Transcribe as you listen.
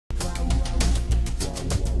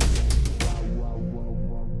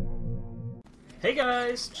Hey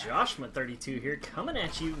guys, Joshua32 here, coming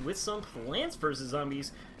at you with some Plants vs.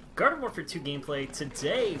 Zombies Garden Warfare 2 gameplay.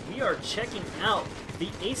 Today we are checking out the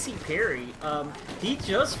AC Parry. He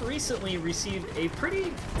just recently received a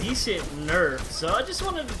pretty decent nerf, so I just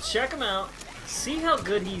wanted to check him out, see how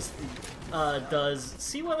good he does,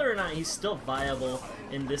 see whether or not he's still viable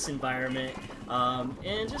in this environment,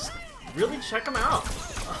 and just really check him out.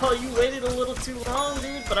 Oh, you waited a little too long,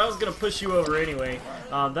 dude, but I was gonna push you over anyway.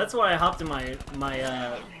 That's why I hopped in my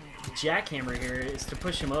jackhammer here, is to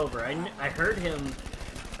push him over. I heard him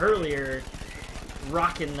earlier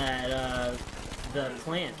rocking that the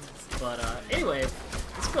plant, but anyway,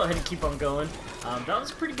 let's go ahead and keep on going. That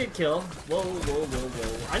was a pretty good kill. Whoa, whoa, whoa,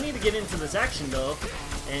 whoa! I need to get into this action though,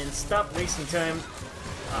 and stop wasting time.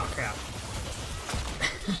 Oh crap!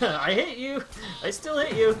 I hit you. I still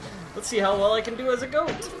hit you. Let's see how well I can do as a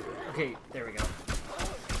goat. Okay, there we go.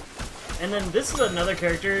 And then this is another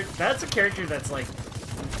character. That's a character that's like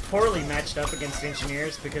poorly matched up against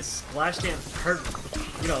engineers because Splash Dance, her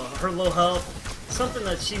low health. Something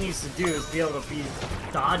that she needs to do is be able to be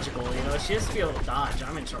dodgeable. You know, she has to be able to dodge.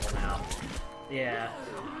 I'm in trouble now. Yeah.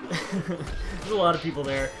 There's a lot of people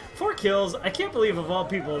there. 4 kills. I can't believe of all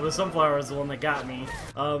people, the Sunflower is the one that got me.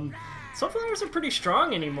 Sunflowers are pretty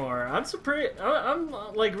strong anymore. I'm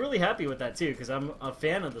like really happy with that too, because I'm a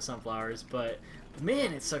fan of the Sunflowers. But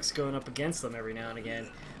man, it sucks going up against them every now and again,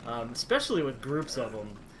 especially with groups of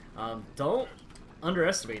them. Don't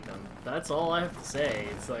underestimate them. That's all I have to say.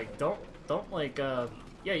 It's like don't like yeah,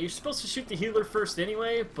 you're supposed to shoot the healer first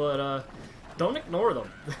anyway, but don't ignore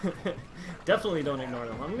them. Definitely don't ignore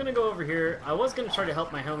them. I'm gonna go over here. I was gonna try to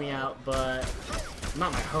help my homie out, but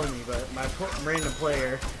not my homie, but my random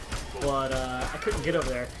player. But I couldn't get over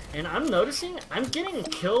there, and I'm noticing I'm getting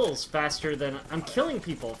kills faster than I'm killing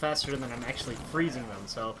people faster than I'm actually freezing them.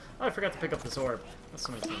 So I forgot to pick up this orb.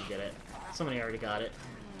 Somebody's gonna get it. Somebody already got it.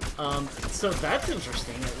 So that's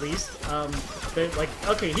interesting. At least like,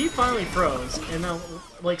 okay, he finally froze, and now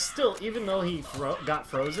like still, even though he got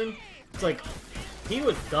frozen, it's like he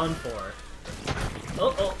was done for.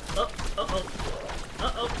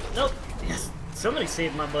 Nope. Yes, somebody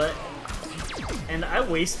saved my butt. And I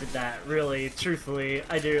wasted that, really, truthfully.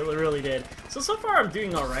 I really did. So far I'm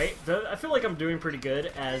doing alright. I feel like I'm doing pretty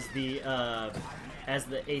good as the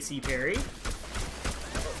AC Parry.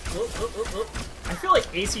 I feel like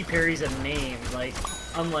AC Parry's a name, like,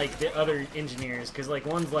 unlike the other engineers, because like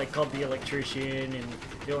one's like called the electrician, and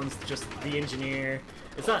the other one's just the engineer.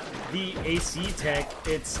 It's not the AC tech,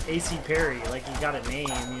 it's AC Parry, like he got a name,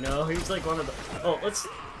 you know? He's like one of the... Oh, let's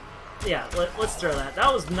throw that.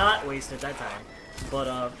 That was not wasted that time.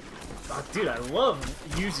 But, dude, I love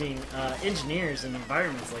using engineers in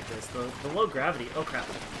environments like this. The low gravity. Oh, crap.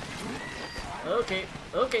 Okay.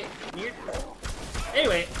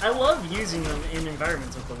 Anyway, I love using them in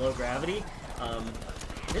environments with the low gravity.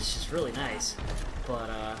 It's just really nice. But,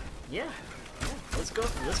 yeah. Let's go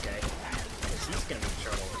for this guy. He's gonna be in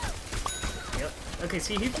trouble. Yep. Okay,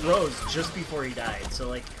 see, he froze just before he died. So,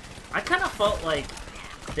 like, I kind of felt like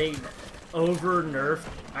they over-nerfed.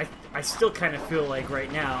 I still kind of feel like right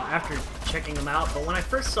now, after checking them out, but when I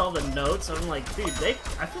first saw the notes, I'm like, dude,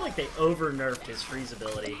 I feel like they over-nerfed his freeze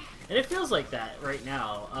ability. And it feels like that right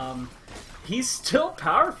now. He's still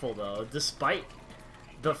powerful, though, despite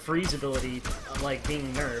the freeze ability, like,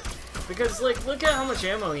 being nerfed. Because, like, look at how much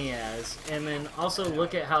ammo he has, and then also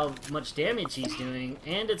look at how much damage he's doing,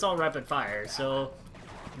 and it's all rapid fire. So,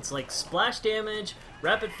 it's like splash damage,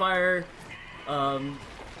 rapid fire,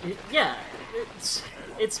 yeah,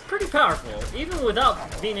 it's pretty powerful, even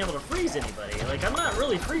without being able to freeze anybody. Like, I'm not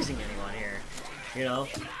really freezing anyone here, you know?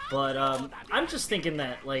 But, I'm just thinking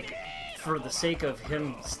that, like, for the sake of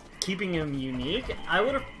him keeping him unique, I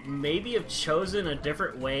would have maybe chosen a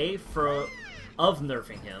different way of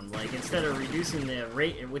nerfing him. Like, instead of reducing the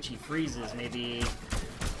rate at which he freezes, maybe...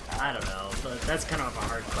 I don't know, but that's kind of a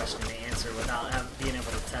hard question to answer without being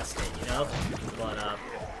able to test it, you know? But,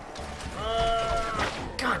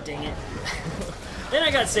 God dang it. Then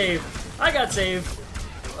I got saved.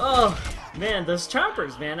 Oh, man, those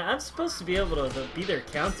choppers, man. I'm supposed to be able to be their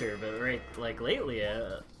counter, but like lately,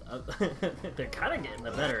 they're kind of getting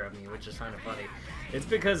the better of me, which is kind of funny. It's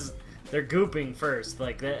because they're gooping first,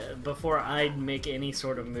 like before I make any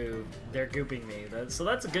sort of move, they're gooping me. So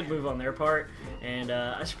that's a good move on their part, and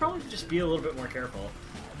I should probably just be a little bit more careful.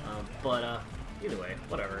 But either way,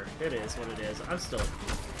 whatever. It is what it is. I'm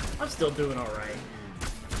still doing all right.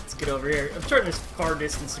 Let's get over here. I'm trying to far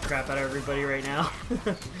distance the crap out of everybody right now.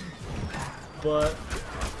 But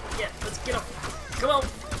yeah, let's get up. Come on.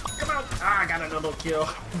 Ah, I got another kill.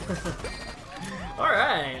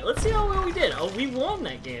 Alright, let's see how well we did. Oh, we won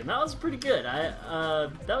that game. That was pretty good.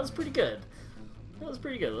 That was pretty good. That was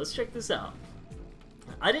pretty good. Let's check this out.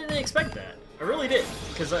 I didn't expect that. I really did.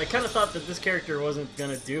 Because I kind of thought that this character wasn't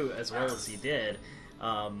going to do as well as he did.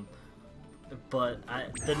 But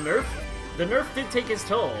the nerf did take his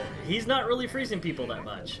toll. He's not really freezing people that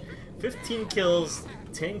much. 15 kills,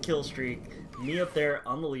 10 kill streak. Me up there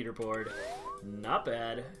on the leaderboard. Not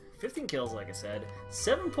bad. 15 kills, like I said.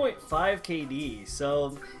 7.5 KD.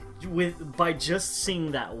 So, by just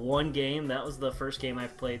seeing that one game, that was the first game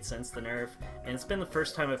I've played since the nerf, and it's been the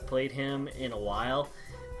first time I've played him in a while.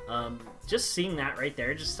 Just seeing that right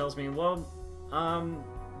there just tells me, well,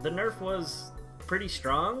 the nerf was pretty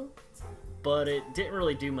strong, but it didn't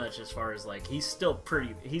really do much as far as, like, he's still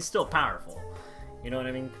powerful. You know what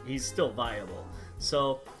I mean? He's still viable.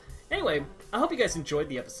 So, anyway, I hope you guys enjoyed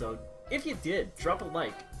the episode. If you did, drop a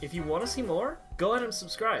like. If you want to see more, go ahead and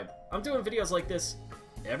subscribe. I'm doing videos like this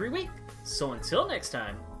every week. So until next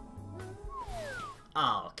time,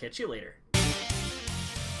 I'll catch you later.